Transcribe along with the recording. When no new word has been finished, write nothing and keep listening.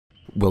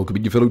Welcome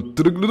you fellow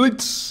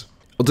troglodytes!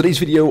 On today's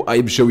video I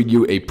am showing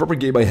you a proper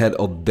game I had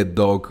on Dead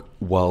Dog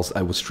whilst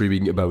I was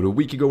streaming about a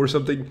week ago or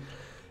something.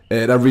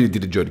 And I really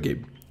did enjoy the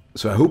game.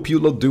 So I hope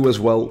you'll do as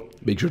well.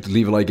 Make sure to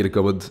leave a like and a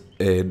comment.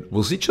 And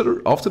we'll see each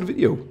other after the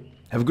video.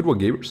 Have a good one,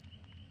 gamers.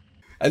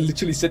 I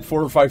literally said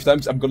 4 or 5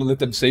 times I'm gonna let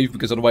them save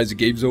because otherwise the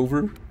game's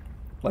over.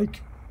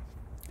 Like,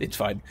 it's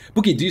fine.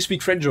 Bookie, do you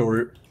speak French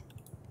or...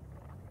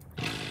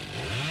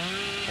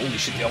 Holy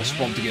shit, they all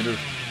spawn together.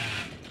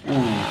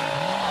 Ooh.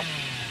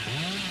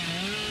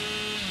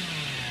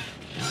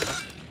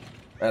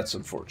 That's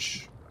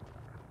unfortunate.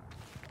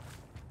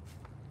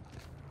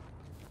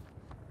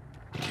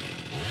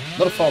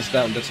 Not a false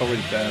down, that's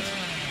already bad.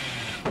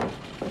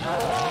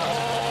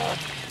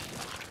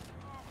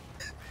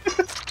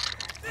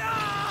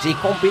 J'ai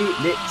campé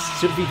les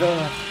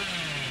survivants.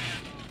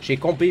 J'ai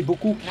campé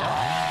beaucoup.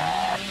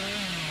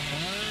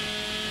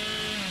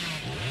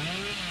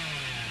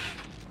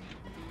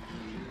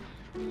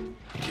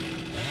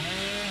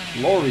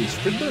 Glory,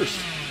 sprint burst.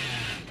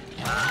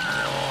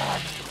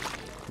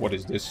 What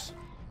is this?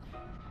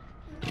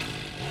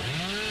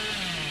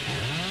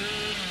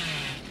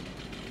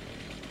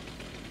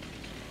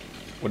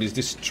 What is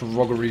this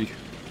troggery?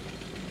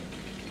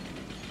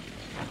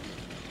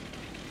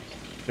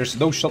 There's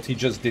no shot he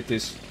just did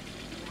this.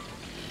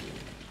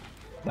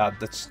 Nah,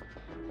 that's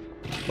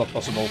not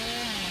possible.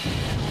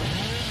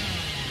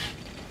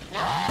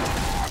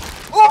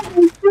 Oh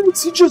my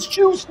goodness, he just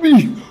juiced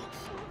me!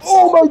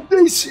 Oh my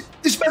days!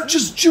 This man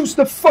just juiced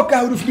the fuck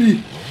out of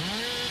me!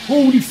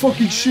 Holy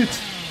fucking shit!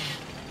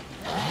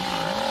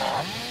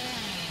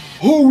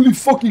 Holy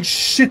fucking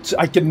shit!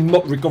 I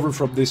cannot recover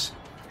from this.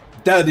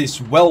 That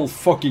is well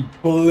fucking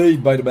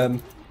played by the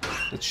man.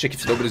 Let's check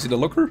if nobody's in the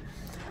locker.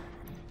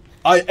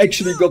 I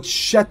actually got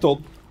shat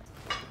on.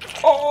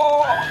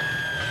 Oh!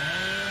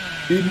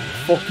 In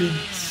fucking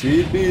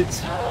Seabit.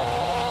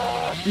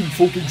 In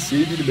fucking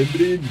Seabit, the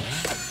membrane.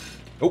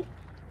 Oh,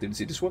 didn't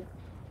see this one.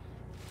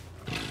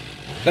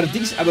 But the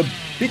thing is, I'm a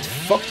bit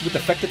fucked with the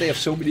fact that they have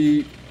so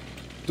many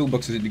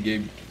toolboxes in the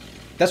game.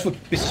 That's what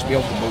pisses me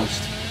off the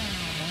most.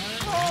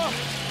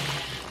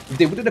 If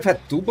they wouldn't have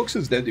had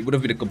toolboxes, then it would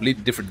have been a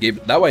completely different game.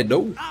 But now I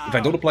know, if I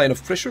don't apply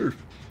enough pressure,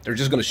 they're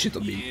just gonna shit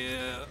on me.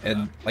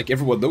 And like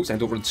everyone knows, I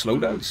don't run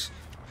slowdowns.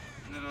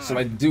 So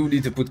I do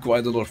need to put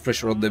quite a lot of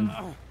pressure on them.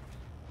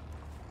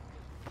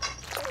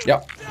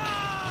 Yeah,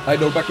 I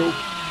know, Backo.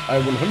 I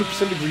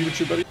 100% agree with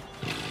you, buddy.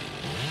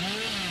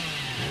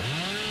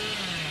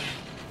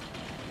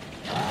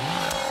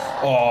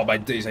 Oh, my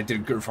days, I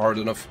didn't curve hard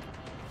enough.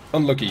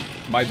 Unlucky,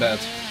 my bad.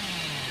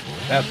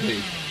 Bad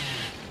play.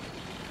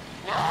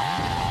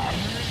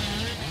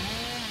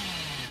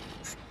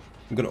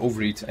 I'm gonna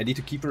overeat. I need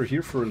to keep her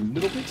here for a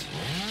little bit.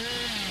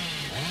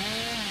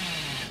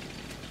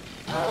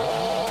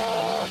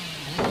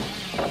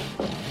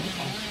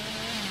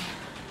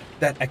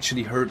 That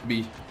actually hurt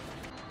me.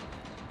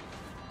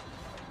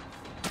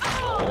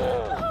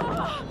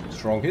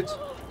 Strong hit.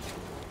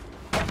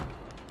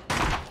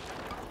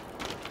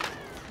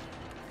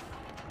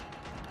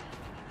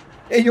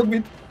 Hey,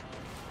 Youngmin.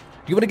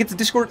 You wanna get to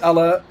Discord?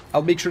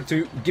 I'll make sure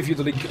to give you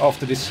the link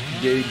after this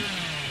game.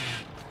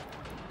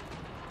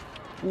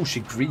 Ooh,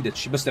 she greeted.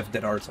 She must have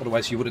dead art,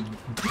 otherwise she wouldn't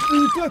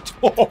do that.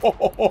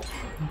 Oh,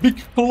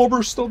 big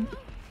clobber stun.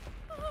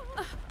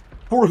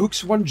 4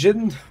 hooks, 1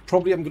 gen.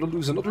 Probably I'm gonna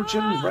lose another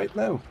gen right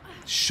now.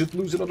 Should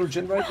lose another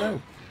gen right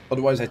now.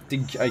 Otherwise I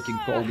think I can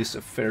call this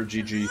a fair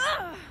GG.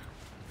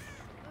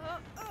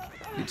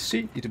 Need to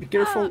see, need to be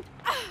careful.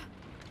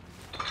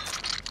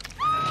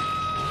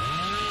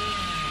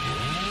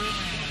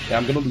 Yeah,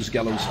 I'm gonna lose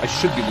Gallows. I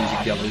should be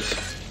losing Gallows.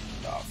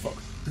 Ah, fuck.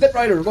 Dead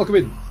Rider, welcome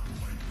in.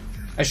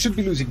 I should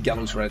be losing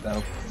Gallows right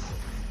now.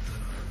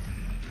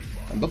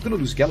 I'm not gonna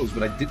lose Gallows,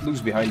 but I did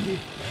lose behind me.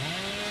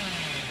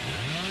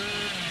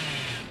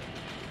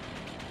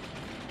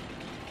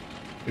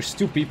 There's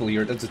 2 people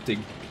here, that's the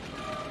thing.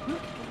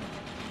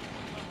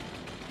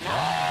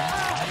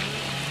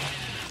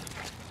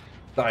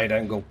 Tight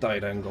angle,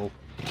 tight angle.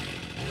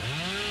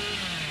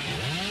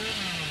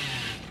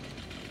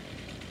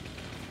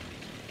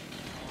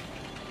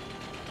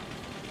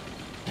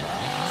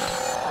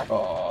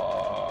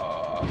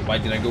 Why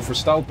did I go for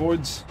style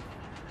points?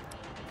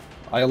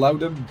 I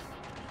allowed them.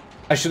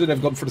 I shouldn't have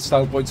gone for the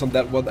style points on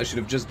that one. I should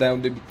have just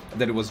downed him,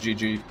 and then it was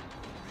GG.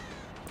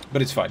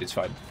 But it's fine, it's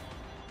fine.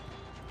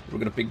 We're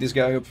gonna pick this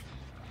guy up.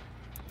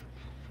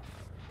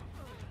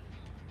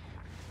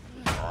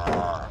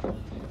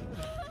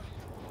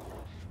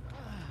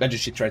 Imagine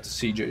she tried to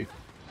CJ.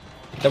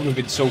 That would have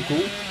been so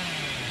cool.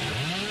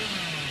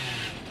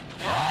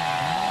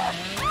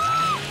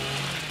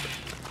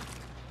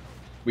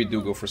 We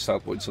do go for style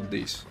points on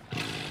these.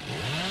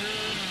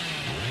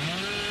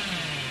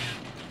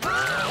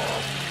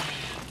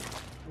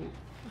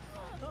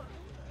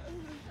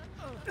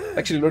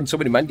 Actually learned so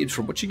many mind games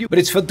from watching you, but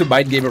it's fun to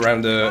mind game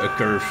around a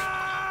curve.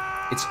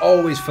 It's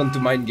always fun to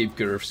mind game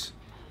curves.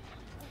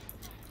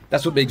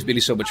 That's what makes Billy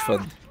so much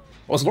fun.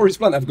 What's Laurie's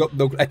plan? I've got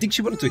no... I think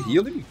she wanted to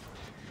heal him.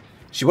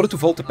 She wanted to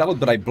vault the pallet,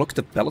 but I blocked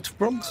the pallet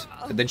front.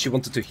 And then she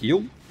wanted to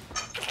heal.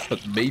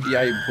 But maybe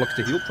I blocked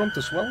the heal prompt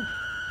as well?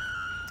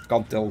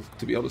 Can't tell,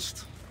 to be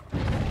honest.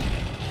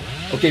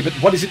 Okay, but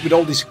what is it with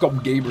all these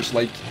com gamers,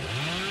 like,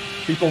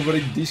 people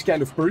running these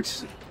kind of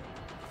perks?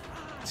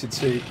 It's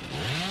insane.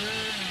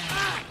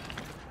 I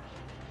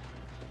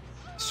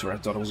swear I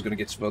thought I was gonna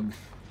get spun.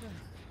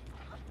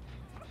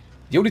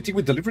 The only thing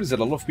with Deliverance that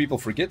a lot of people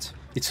forget,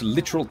 it's a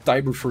literal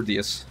timer for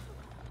DS.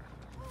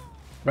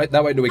 Right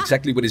now I know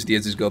exactly when his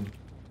DS is gone.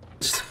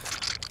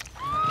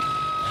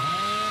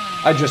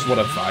 I just want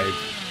to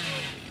vibe.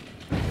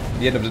 At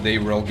the end of the day,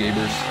 we're all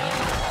gamers.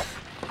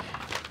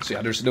 So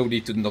yeah, there's no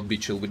need to not be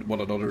chill with one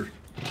another.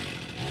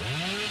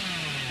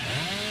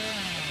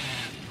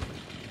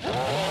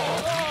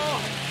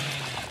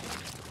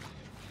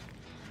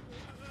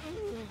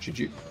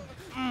 GG.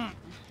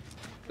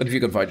 But if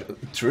you can find...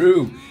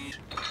 True!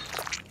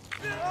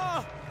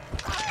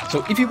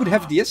 So if he would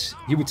have DS,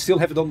 he would still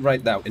have it on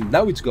right now. And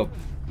now it's gone.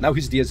 Now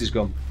his DS is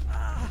gone.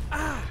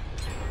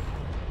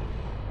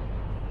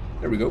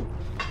 There we go.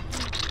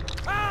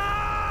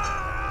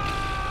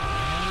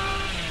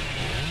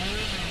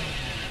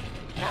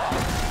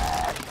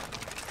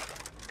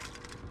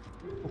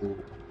 Oh,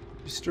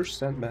 Mr.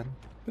 Sandman.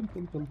 Pum,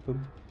 pum, pum,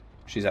 pum.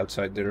 She's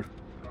outside there.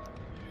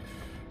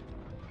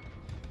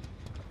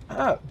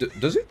 Ah,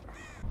 does it?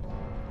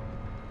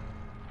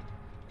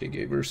 Okay,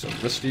 gave her some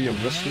rusty. I'm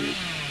rusty.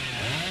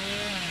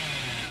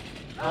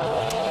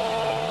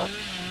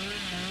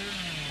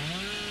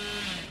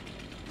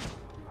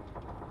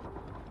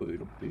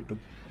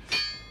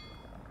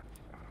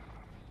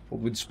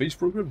 With space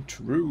program?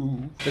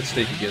 True. Let's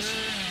take a guess.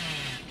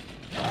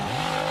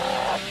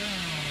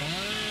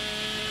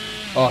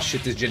 Oh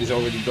shit, this gen is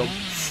already done.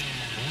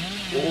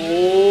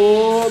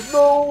 Oh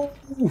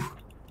no!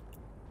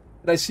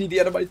 Did I see the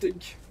end of my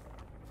thing?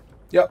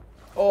 Yeah.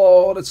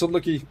 Oh, that's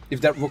unlucky. If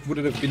that rock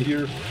wouldn't have been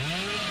here,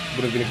 it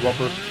would have been a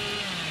whopper.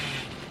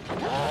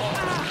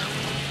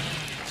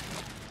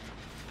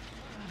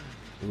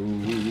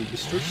 Ooh,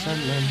 Mr.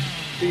 Sandman,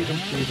 freedom,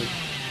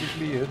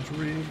 give me a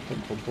dream,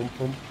 pum pum pum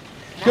pum.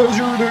 Cause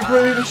you're the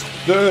greatest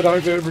that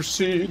I've ever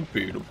seen,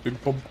 pum pum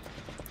pum.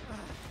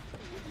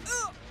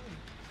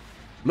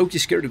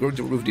 Loki's scared of going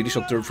to remove the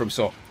initial turn from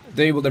Saw.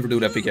 They will never do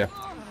that, Pika.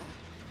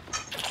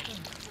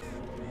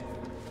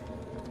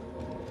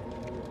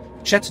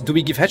 Chat, do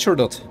we give Hatch or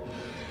not?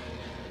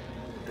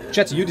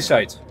 Chat, you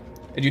decide.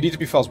 And you need to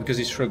be fast because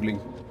he's struggling.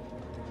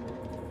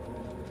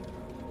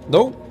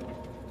 No?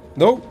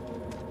 No?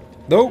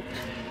 No?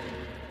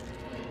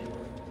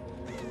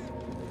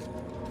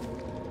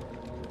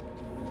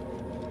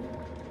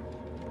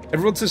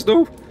 Everyone says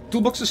no?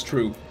 Toolboxes,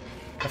 true.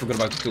 I forgot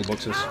about the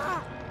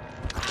toolboxes.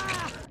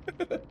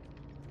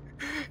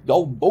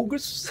 No,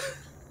 bogus?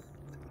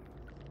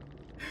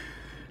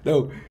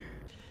 No.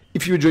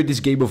 If you enjoyed this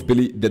game of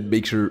Billy, then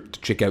make sure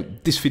to check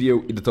out this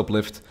video in the top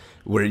left,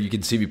 where you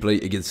can see me play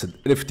against an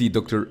NFT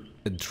doctor,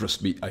 and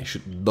trust me, I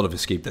should not have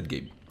escaped that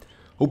game.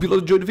 Hope you'll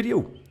enjoy the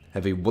video.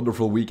 Have a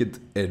wonderful weekend,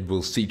 and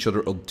we'll see each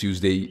other on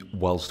Tuesday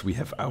whilst we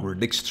have our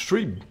next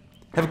stream.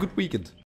 Have a good weekend.